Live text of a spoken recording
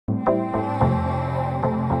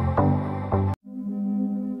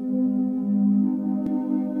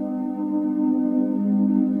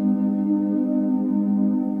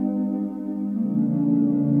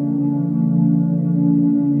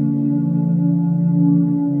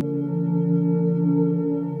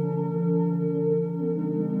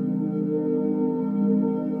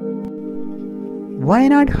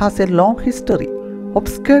Wayanad has a long history,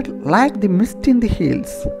 obscured like the mist in the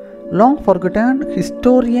hills. Long forgotten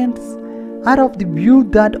historians are of the view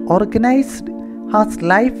that organized has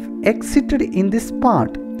life existed in this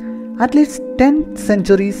spot at least 10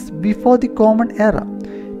 centuries before the Common Era.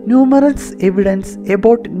 Numerous evidence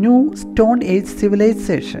about New Stone Age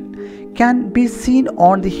civilization can be seen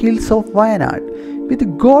on the hills of Wayanad.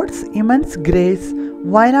 With God's immense grace,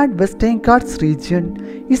 Wayanad Western Ghats region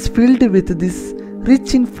is filled with this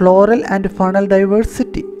rich in floral and faunal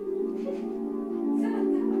diversity.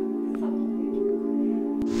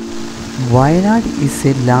 Wayanad is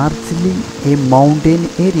largely a mountain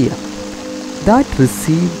area that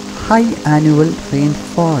receives high annual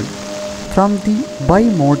rainfall from the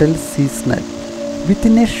bimodal seasonal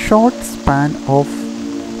within a short span of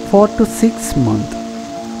 4 to 6 months.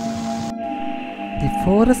 The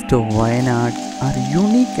forests of Wayanad are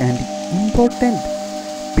unique and important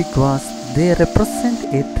because they represent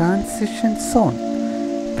a transition zone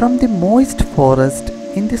from the moist forest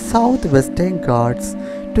in the southwestern Ghats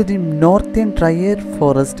to the northern drier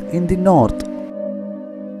forest in the north.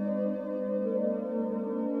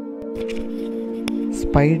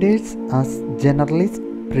 Spiders as generalist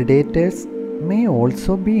predators may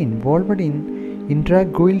also be involved in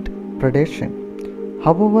intra-guild predation.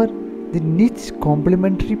 However, the niche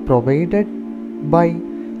complementary provided by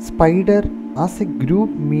spider as a group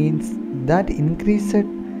means that increased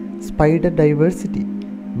spider diversity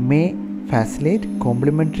may facilitate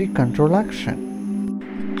complementary control action.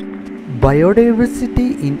 Biodiversity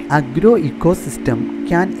in agro-ecosystem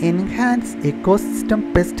can enhance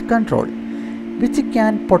ecosystem pest control, which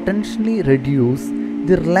can potentially reduce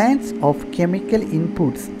the reliance of chemical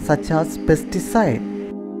inputs such as pesticides.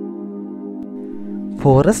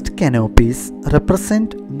 Forest canopies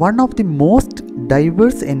represent one of the most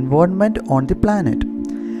diverse environments on the planet,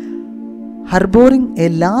 harboring a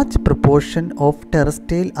large proportion of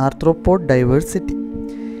terrestrial arthropod diversity,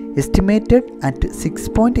 estimated at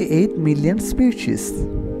 6.8 million species.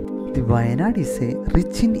 The Wayanad is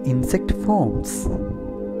rich in insect forms.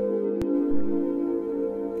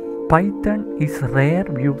 Python is rare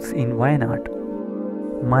views in Wayanad.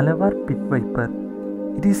 Malabar pit viper,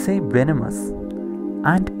 it is venomous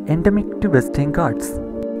and endemic to Western Ghats.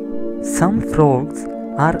 Some frogs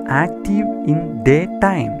are active in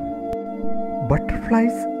daytime.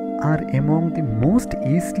 Butterflies are among the most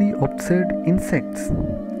easily observed insects.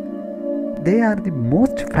 They are the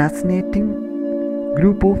most fascinating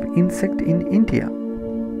group of insects in India.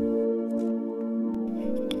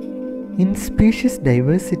 In species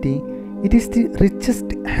diversity, it is the richest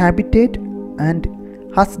habitat and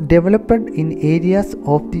has developed in areas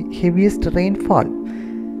of the heaviest rainfall.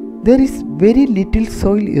 There is very little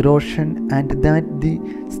soil erosion, and that the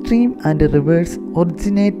stream and rivers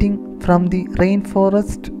originating from the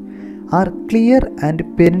rainforest are clear and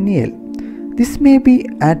perennial. This may be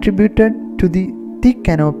attributed to the thick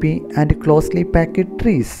canopy and closely packed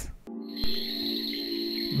trees.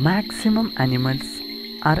 Maximum animals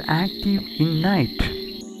are active in night.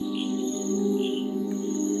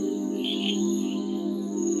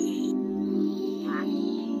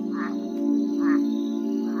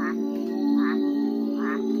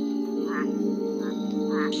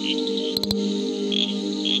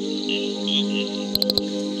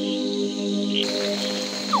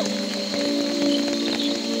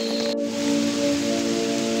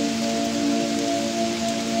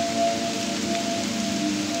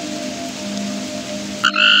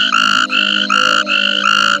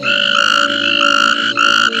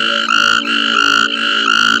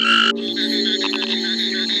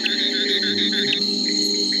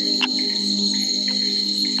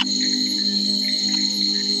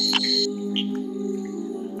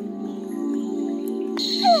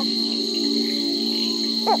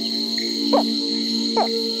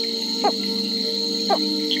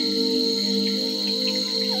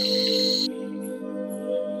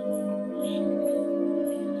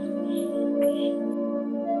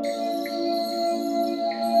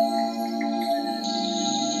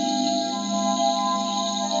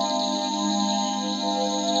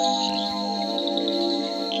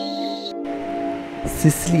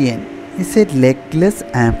 Sicilian is a legless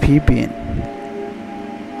amphibian.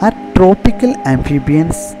 Are tropical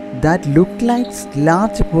amphibians that look like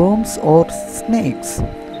large worms or snakes.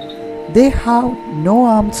 They have no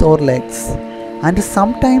arms or legs, and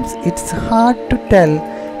sometimes it's hard to tell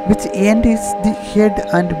which end is the head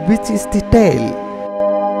and which is the tail.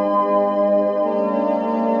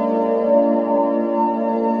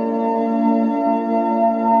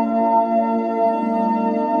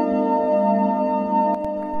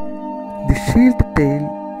 The shield tail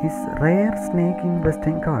is rare snake in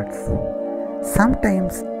Western Ghats.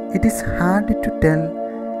 Sometimes it is hard to tell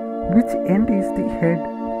which end is the head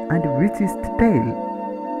and which is the tail.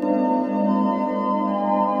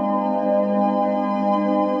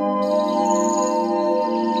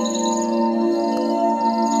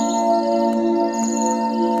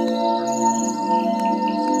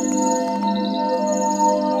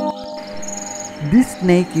 This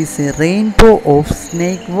snake is a rainbow of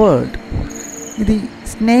snake world. The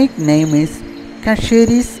snake name is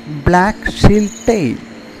Kasheris black shield tail.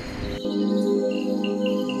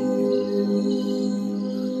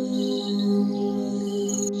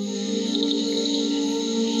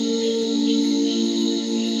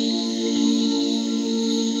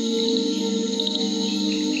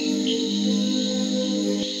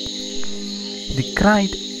 The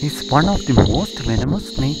kite is one of the most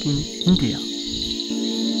venomous snakes in India.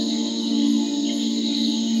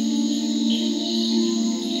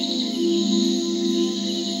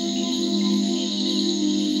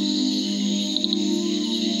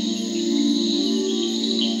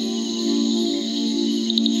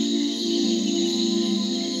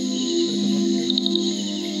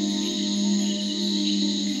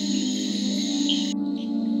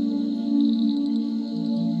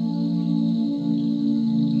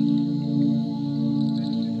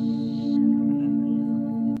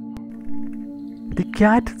 The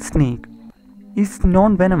cat snake is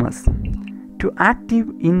non-venomous to active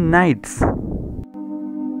in nights.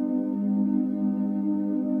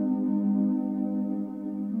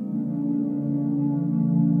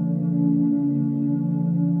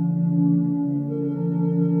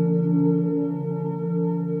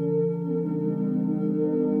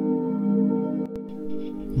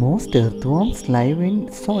 Most earthworms live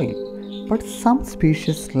in soil, but some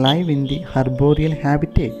species live in the arboreal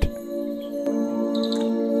habitat.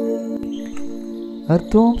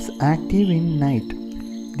 Earthworms active in night.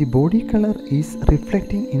 The body color is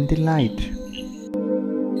reflecting in the light.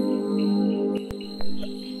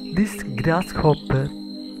 This grasshopper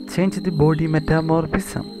changes the body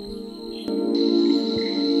metamorphism.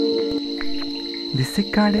 The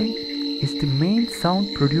cicada is the main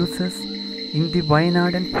sound producers in the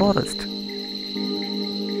Wayanadan forest.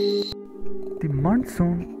 The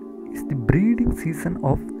monsoon is the breeding season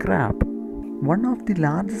of crab, one of the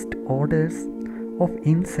largest orders of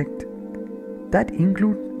insects that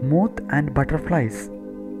include moth and butterflies.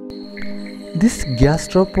 This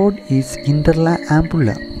gastropod is Interla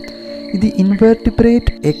ampulla. The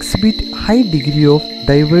invertebrate exhibit high degree of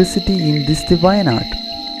diversity in this Wayanad.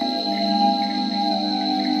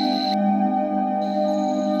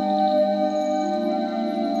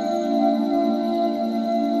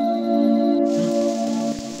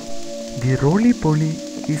 The roly-poly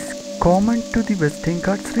is common to the Western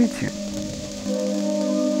Ghats region.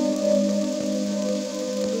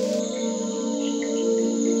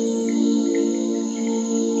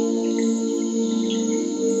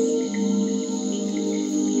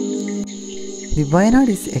 The Wayanad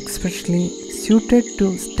is especially suited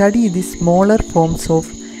to study the smaller forms of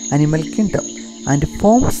animal kingdom and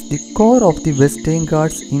forms the core of the Western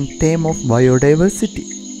Ghats in terms of biodiversity.